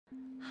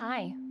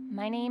Hi,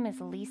 my name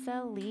is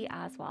Lisa Lee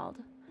Oswald.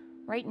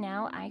 Right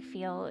now, I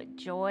feel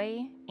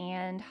joy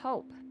and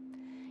hope.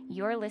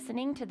 You're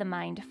listening to the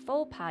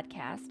Mindful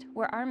podcast,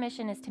 where our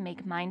mission is to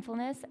make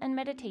mindfulness and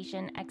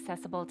meditation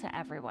accessible to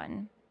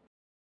everyone.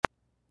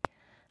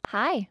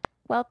 Hi,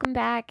 welcome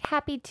back.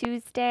 Happy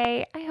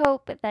Tuesday. I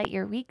hope that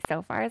your week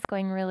so far is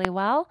going really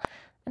well,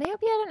 and I hope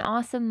you had an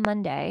awesome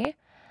Monday.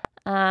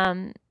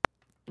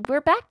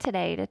 We're back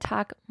today to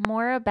talk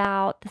more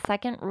about the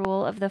second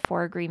rule of the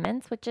Four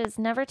Agreements, which is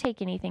never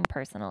take anything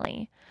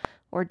personally,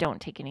 or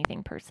don't take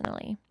anything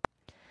personally.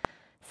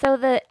 So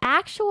the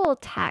actual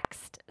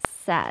text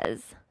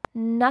says,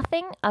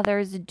 nothing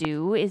others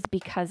do is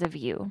because of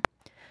you.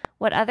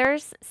 What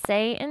others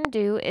say and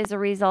do is a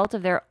result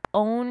of their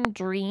own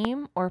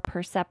dream or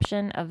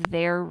perception of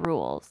their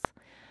rules.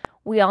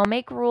 We all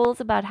make rules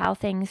about how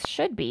things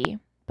should be,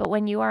 but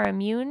when you are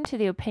immune to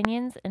the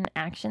opinions and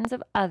actions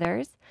of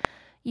others,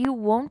 you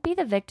won't be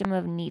the victim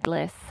of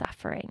needless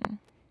suffering.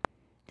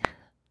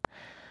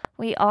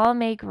 We all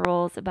make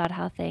rules about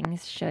how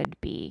things should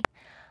be.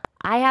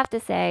 I have to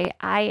say,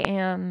 I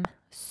am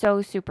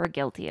so super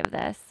guilty of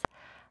this.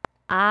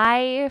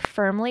 I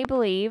firmly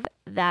believe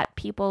that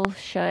people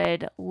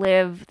should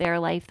live their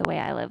life the way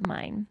I live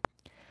mine,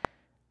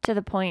 to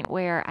the point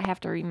where I have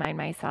to remind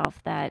myself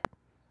that,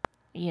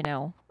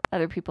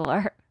 other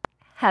people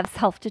have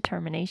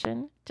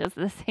self-determination just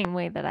the same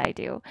way that I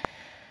do.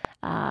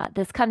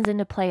 This comes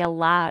into play a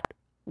lot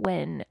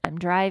when I'm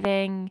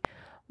driving,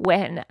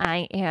 when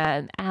I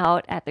am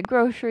out at the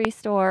grocery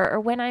store,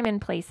 or when I'm in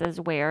places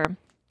where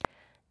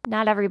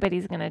not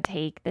everybody's going to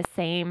take the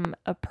same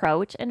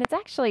approach, and it's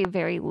actually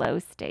very low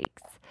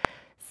stakes.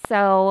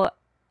 So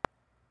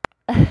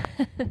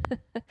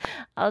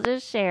I'll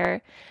just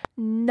share,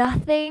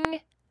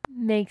 nothing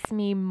makes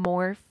me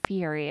more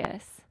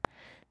furious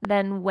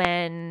than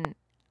when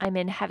I'm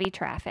in heavy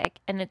traffic,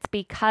 and it's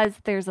because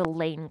there's a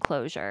lane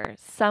closure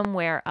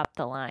somewhere up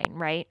the line,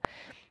 right?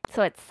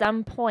 So at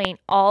some point,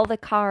 all the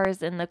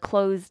cars in the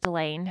closed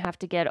lane have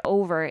to get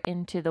over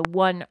into the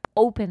one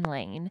open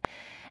lane.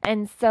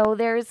 And so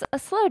there's a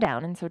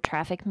slowdown, and so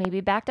traffic may be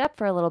backed up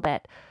for a little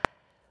bit.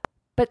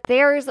 But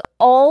there's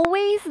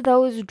always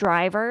those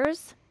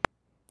drivers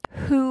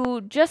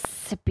who just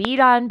speed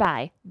on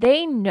by.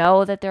 They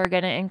know that they're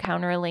going to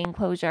encounter a lane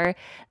closure.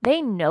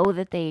 They know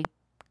that they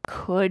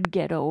could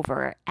get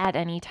over at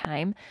any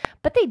time,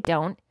 but they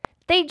don't.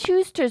 They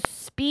choose to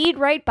speed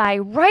right by,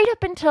 right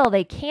up until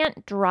they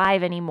can't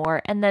drive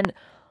anymore, and then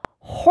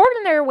horn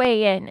their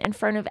way in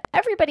front of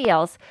everybody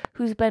else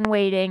who's been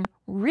waiting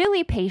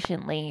really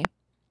patiently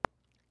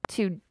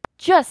to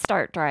just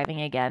start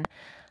driving again.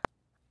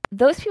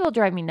 Those people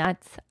drive me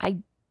nuts. I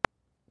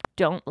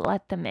don't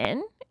let them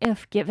in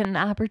if given the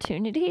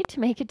opportunity to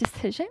make a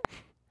decision.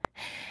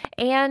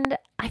 And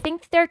I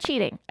think they're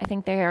cheating. I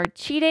think they are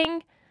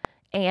cheating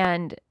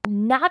and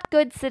not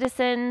good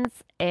citizens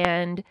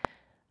and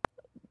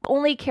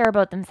only care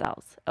about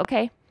themselves,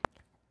 okay?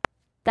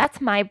 That's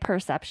my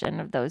perception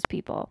of those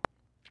people.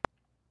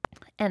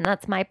 And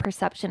that's my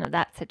perception of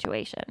that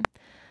situation.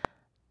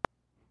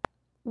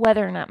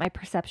 Whether or not my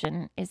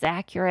perception is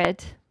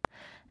accurate,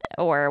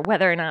 or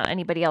whether or not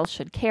anybody else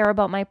should care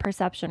about my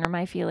perception or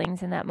my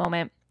feelings in that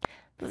moment,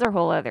 those are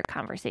whole other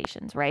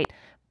conversations, right?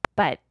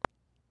 But,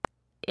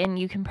 and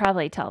you can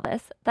probably tell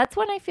this, that's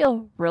what I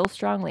feel real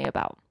strongly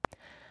about.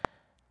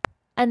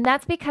 And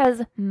that's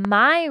because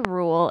my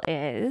rule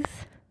is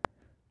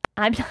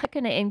I'm not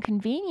going to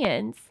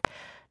inconvenience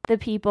the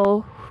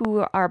people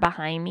who are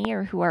behind me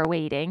or who are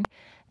waiting,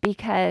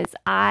 because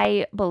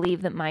I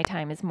believe that my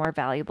time is more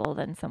valuable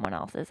than someone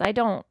else's. I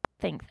don't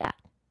think that.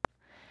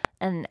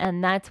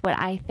 And that's what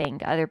I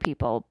think other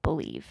people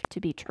believe to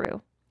be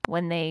true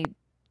when they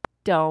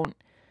don't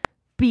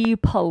be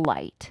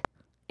polite,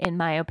 in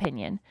my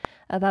opinion,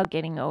 about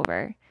getting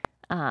over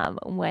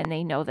when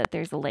they know that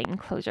there's a lane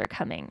closure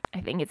coming. I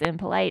think it's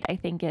impolite. I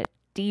think it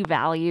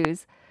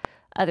devalues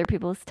other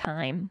people's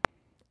time.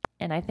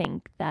 And I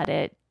think that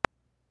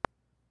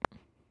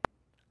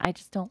I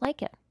just don't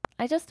like it.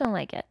 I just don't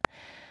like it.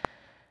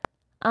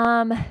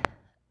 But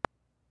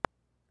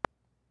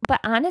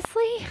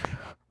honestly,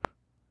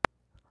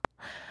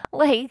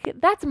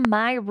 that's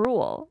my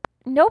rule.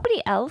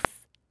 Nobody else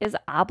is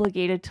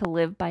obligated to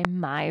live by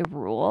my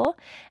rule,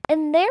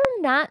 and they're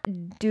not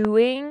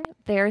doing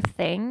their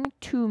thing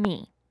to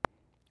me,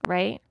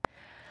 right?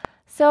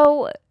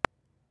 So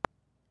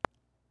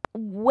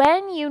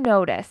when you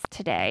notice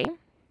today,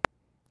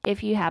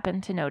 if you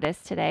happen to notice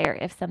today, or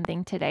if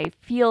something today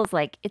feels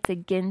like it's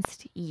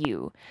against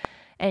you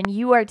and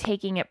you are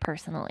taking it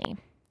personally,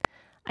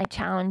 I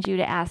challenge you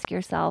to ask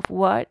yourself,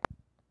 what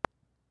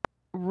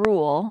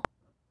rule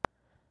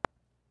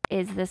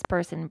is this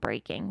person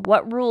breaking?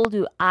 What rule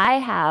do I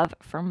have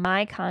for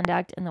my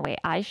conduct and the way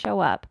I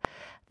show up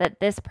that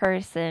this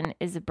person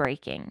is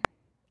breaking?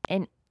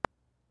 And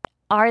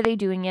are they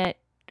doing it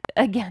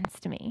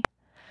against me?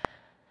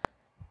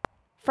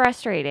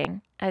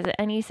 Frustrating as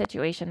any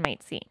situation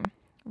might seem,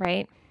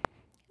 right?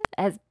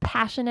 As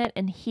passionate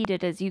and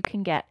heated as you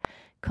can get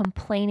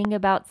complaining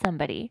about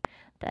somebody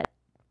that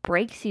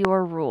breaks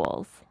your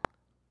rules,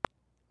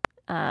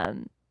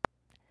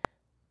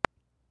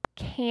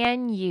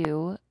 can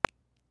you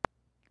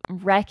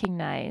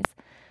recognize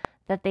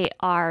that they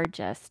are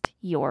just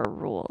your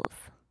rules?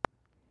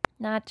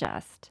 Not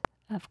just,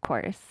 of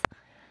course,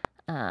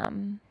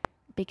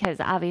 because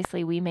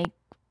obviously we make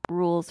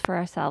rules for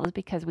ourselves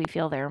because we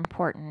feel they're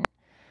important,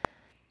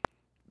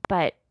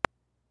 but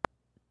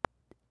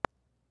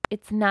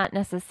it's not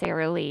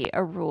necessarily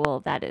a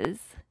rule that is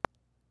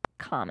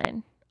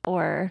common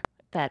or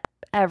that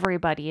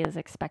everybody is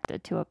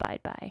expected to abide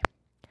by.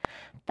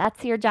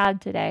 That's your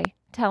job today.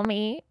 Tell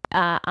me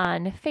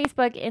on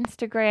Facebook,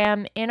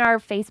 Instagram, in our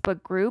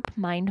Facebook group,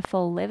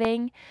 Mindful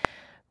Living,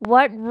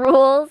 what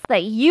rules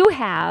that you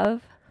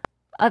have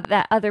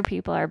that other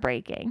people are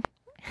breaking.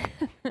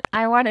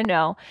 I want to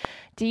know,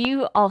 do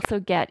you also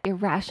get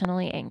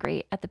irrationally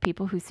angry at the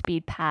people who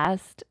speed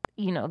past,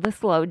 the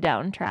slowed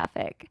down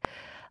traffic?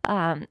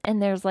 And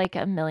there's like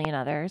a million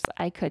others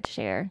I could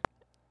share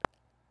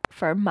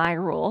for my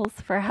rules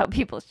for how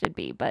people should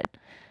be, but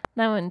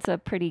that one's a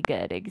pretty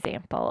good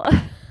example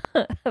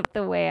of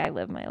the way I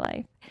live my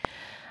life.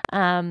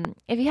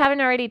 If you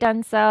haven't already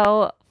done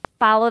so,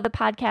 follow the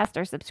podcast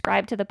or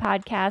subscribe to the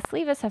podcast.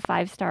 Leave us a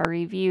 5-star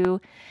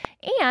review.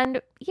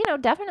 And,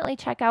 definitely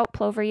check out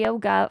Plover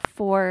Yoga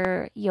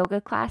for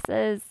yoga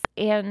classes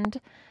and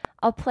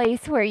a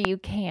place where you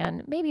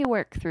can maybe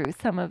work through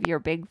some of your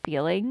big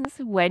feelings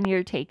when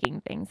you're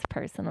taking things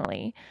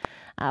personally.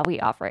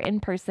 We offer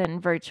in-person,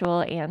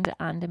 virtual, and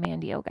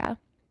on-demand yoga.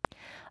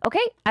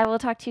 Okay, I will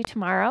talk to you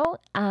tomorrow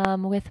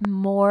with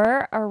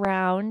more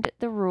around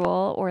the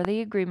rule or the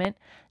agreement.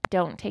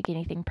 Don't take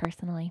anything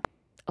personally.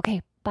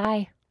 Okay,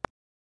 bye.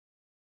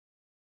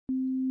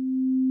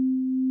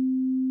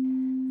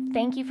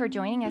 Thank you for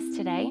joining us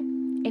today.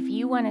 If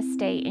you want to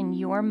stay in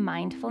your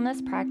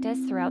mindfulness practice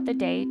throughout the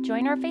day,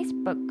 join our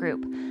Facebook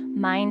group,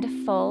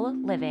 Mindful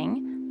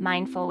Living,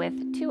 mindful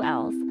with 2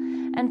 L's,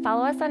 and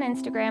follow us on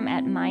Instagram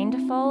at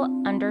mindful_pod,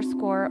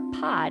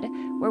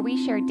 where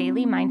we share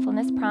daily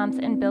mindfulness prompts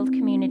and build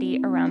community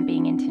around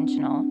being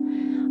intentional.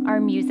 Our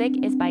music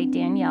is by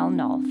Danielle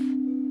Nolf.